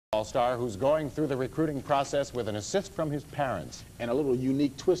All-star who's going through the recruiting process with an assist from his parents. And a little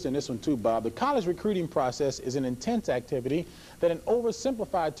unique twist in this one too, Bob. The college recruiting process is an intense activity that in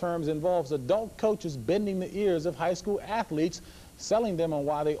oversimplified terms involves adult coaches bending the ears of high school athletes, selling them on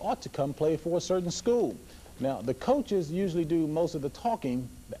why they ought to come play for a certain school. Now, the coaches usually do most of the talking,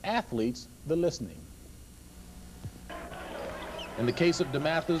 the athletes the listening. In the case of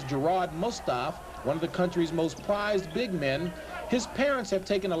DeMatha's Jerrod Mustaf, one of the country's most prized big men, his parents have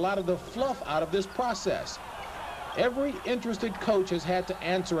taken a lot of the fluff out of this process. Every interested coach has had to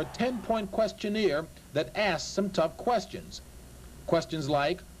answer a 10-point questionnaire that asks some tough questions. Questions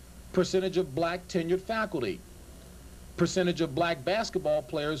like percentage of black tenured faculty, percentage of black basketball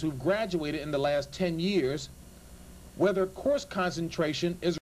players who've graduated in the last 10 years, whether course concentration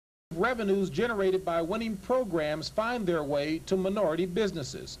is revenues generated by winning programs find their way to minority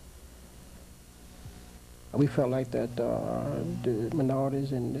businesses. We felt like that the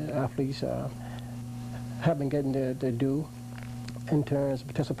minorities and the athletes have been getting their due in terms of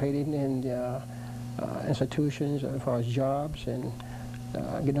participating in the institutions as far as jobs and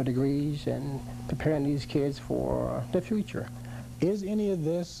getting their degrees and preparing these kids for the future. Is any of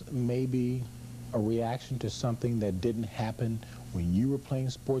this maybe a reaction to something that didn't happen when you were playing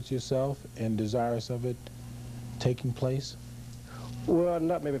sports yourself and desirous of it taking place? Well,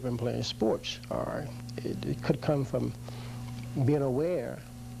 not maybe from playing sports. It could come from being aware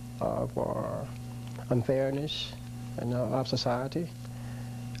of unfairness in our society.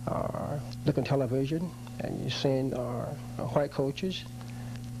 Look on television and you're seeing white coaches,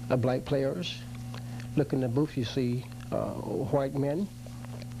 black players. Look in the booth, you see white men.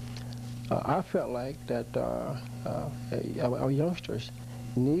 I felt like that our youngsters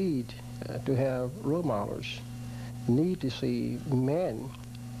need to have role models, need to see men,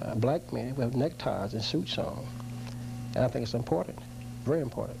 black men, with neckties and suits on. And I think it's important, very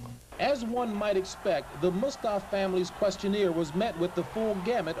important. As one might expect, the Mustaf family's questionnaire was met with the full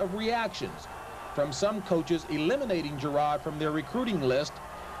gamut of reactions, from some coaches eliminating Jerrod from their recruiting list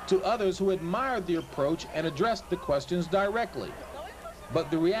to others who admired the approach and addressed the questions directly. But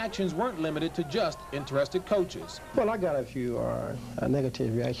the reactions weren't limited to just interested coaches. Well, I got a few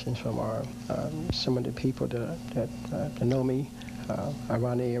negative reactions from some of the people that know me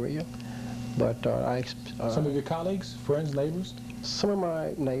around the area. But some of your colleagues, friends, neighbors? Some of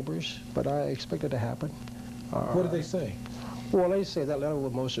my neighbors, but I expect it to happen. What did they say? Well, they say that letter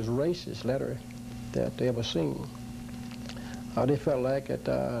was the most racist letter that they ever seen. They felt like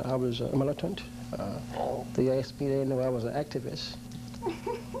that I was a militant. They asked me, they knew I was an activist.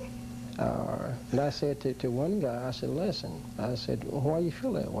 And I said to one guy, I said, listen, I said, why you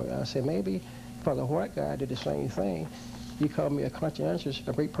feel that way? I said, maybe if I was a white guy, I did the same thing. You called me a conscientious,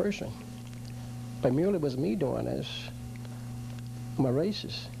 a great person. But merely it was me doing this. I'm a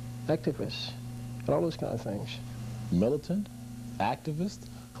racist, activist, and all those kind of things. Militant? Activist?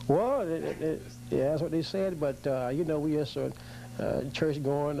 Well, yeah, that's what they said, but you know, we just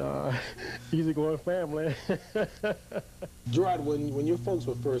church-going, easy-going family. Jerrod, when your folks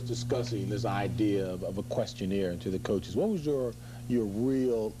were first discussing this idea of a questionnaire to the coaches, what was your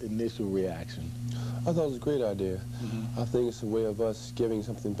real initial reaction? I thought it was a great idea. I think it's a way of us giving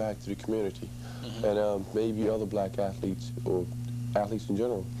something back to the community. And maybe other black athletes, or athletes in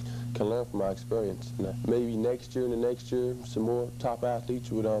general, can learn from our experience. And maybe next year and the next year, some more top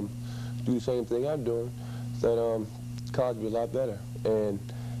athletes would do the same thing I'm doing, that college would be a lot better, and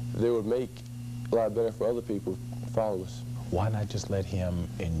they would make a lot better for other people to follow us. Why not just let him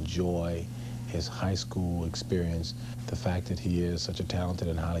enjoy his high school experience, the fact that he is such a talented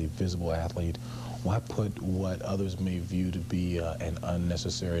and highly visible athlete? Why put what others may view to be an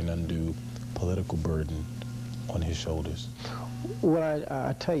unnecessary and undue political burden on his shoulders? Well,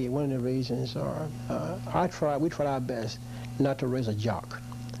 I tell you, one of the reasons are, we tried our best not to raise a jock.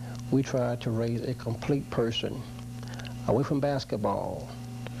 We tried to raise a complete person, away from basketball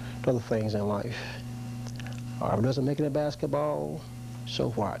to other things in life. If it doesn't make it in basketball, so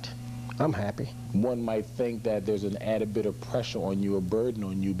what? I'm happy. One might think that there's an added bit of pressure on you, a burden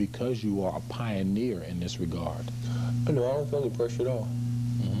on you, because you are a pioneer in this regard. No, I don't feel any pressure at all.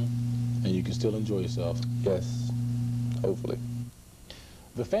 And you can still enjoy yourself. Yes, hopefully.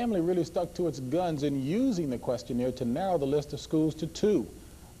 The family really stuck to its guns in using the questionnaire to narrow the list of schools to two: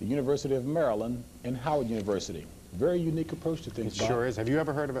 the University of Maryland and Howard University. Very unique approach to things. It sure is. Have you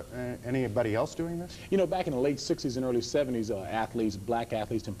ever heard of anybody else doing this? You know, back in the late 60s and early 70s, athletes, black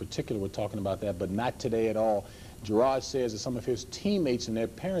athletes in particular, were talking about that, but not today at all. Jerrod says that some of his teammates and their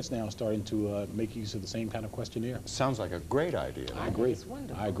parents now are starting to make use of the same kind of questionnaire. Sounds like a great idea. I agree. It's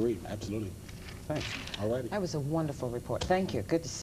wonderful. I agree, absolutely. Thanks. All righty. That was a wonderful report. Thank you. Good to see you.